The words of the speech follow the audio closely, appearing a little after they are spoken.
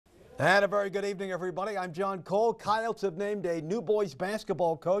And a very good evening, everybody. I'm John Cole. Coyotes have named a new boys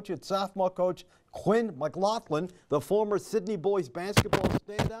basketball coach. It's sophomore coach Quinn McLaughlin. The former Sydney boys basketball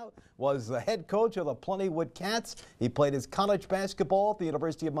standout was the head coach of the Plentywood Cats. He played his college basketball at the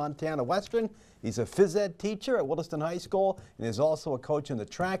University of Montana Western. He's a phys ed teacher at Williston High School and is also a coach in the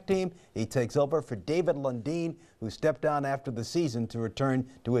track team. He takes over for David Lundeen, who stepped down after the season to return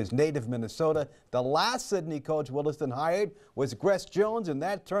to his native Minnesota. The last Sydney coach Williston hired was Gress Jones, and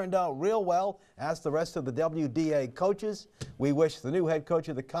that turned out real well. Ask the rest of the WDA coaches. We wish the new head coach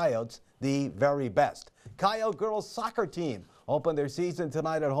of the Coyotes the very best. Coyote girls soccer team opened their season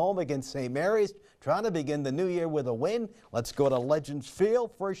tonight at home against St. Mary's, trying to begin the new year with a win. Let's go to Legends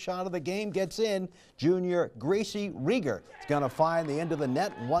Field. First shot of the game gets in. Junior Gracie Rieger is going to find the end of the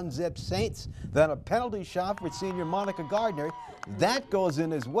net, 1-zip Saints. Then a penalty shot for senior Monica Gardner. That goes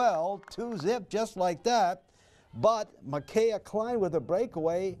in as well, 2-zip, just like that. But Micaiah Klein with a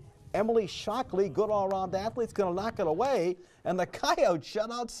breakaway. Emily Shockley, good all-around athlete, is going to knock it away. And the Coyotes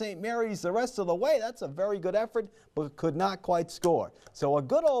shut out St. Mary's the rest of the way. That's a very good effort, but could not quite score. So a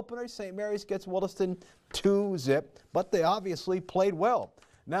good opener. St. Mary's gets Williston 2-zip, but they obviously played well.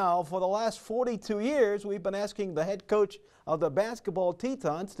 Now, for the last 42 years, we've been asking the head coach of the basketball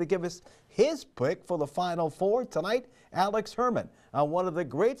Tetons to give us his pick for the Final Four. Tonight, Alex Herman on one of the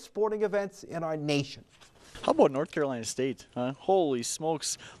great sporting events in our nation. How about North Carolina State? Holy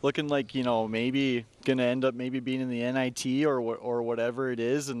smokes, looking like, you know, maybe going to end up maybe being in the NIT or whatever it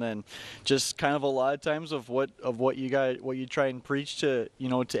is, and then just kind of a lot of times of what you try and preach to, you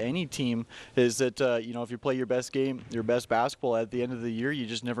know, to any team is that you know, if you play your best game, your best basketball at the end of the year, you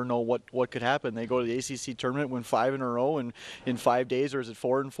just never know what could happen. They go to the ACC tournament, win 5 in a row in 5 days, or is it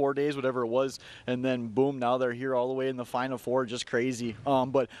 4 in 4 days, whatever it was, and then boom, now they're here all the way in the Final Four, just crazy.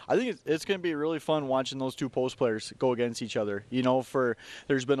 But I think it's going to be really fun watching those two post players go against each other. You know,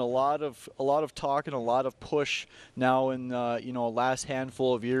 there's been a lot of talk and a lot of push now in you know, last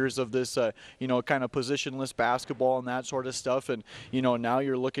handful of years of this you know, kind of positionless basketball and that sort of stuff, and you know, now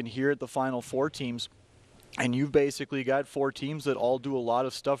you're looking here at the Final Four teams, and you've basically got 4 teams that all do a lot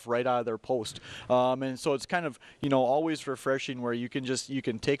of stuff right out of their post. And so it's kind of, you know, always refreshing where you can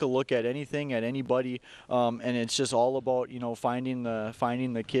take a look at anything, at anybody, and it's just all about, you know, finding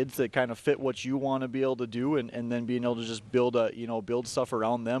the kids that kind of fit what you want to be able to do, and then being able to just build stuff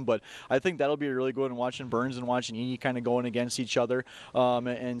around them. But I think that'll be really good, and watching Burns and watching Edie kind of going against each other,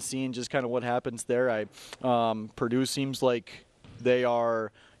 and seeing just kind of what happens there. Purdue seems like they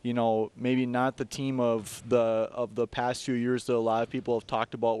are, you know, maybe not the team of the past few years that a lot of people have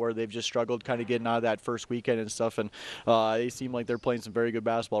talked about, where they've just struggled kind of getting out of that first weekend and stuff, and they seem like they're playing some very good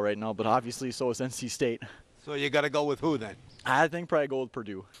basketball right now, but obviously so is NC State. So you got to go with who then? I think probably go with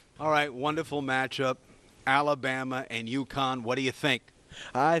Purdue. All right, wonderful matchup. Alabama and UConn, what do you think?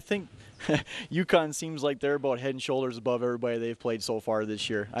 I think UConn seems like they're about head and shoulders above everybody they've played so far this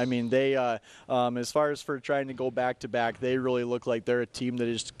year. I mean, they, as far as for trying to go back to back, they really look like they're a team that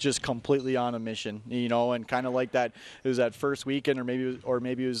is just completely on a mission, you know, and kind of like that. It was that first weekend, or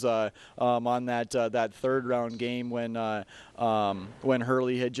maybe it was on that third round game when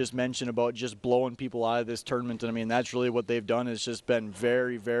Hurley had just mentioned about just blowing people out of this tournament. And I mean, that's really what they've done. It's just been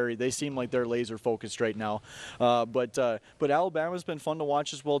very, very. They seem like they're laser focused right now. But Alabama's been fun to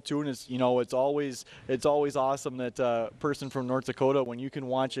watch as well too, and it's, you know, it's always awesome that a person from North Dakota, when you can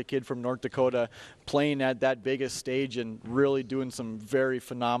watch a kid from North Dakota playing at that biggest stage and really doing some very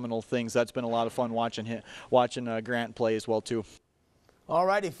phenomenal things. That's been a lot of fun watching Grant play as well too. All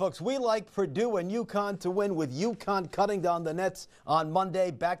righty, folks, we like Purdue and UConn to win, with UConn cutting down the nets on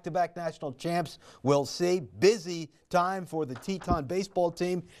Monday. Back-to-back national champs. We'll see. Busy time for the Teton baseball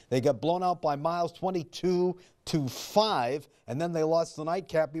team. They got blown out by Miles 22-5, and then they lost the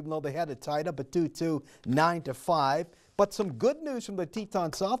nightcap, even though they had it tied up at 2-2, 9-5. But some good news from the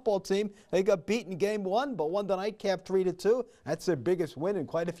Teton softball team. They got beaten game 1, but won the nightcap 3-2. That's their biggest win in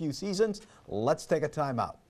quite a few seasons. Let's take a timeout.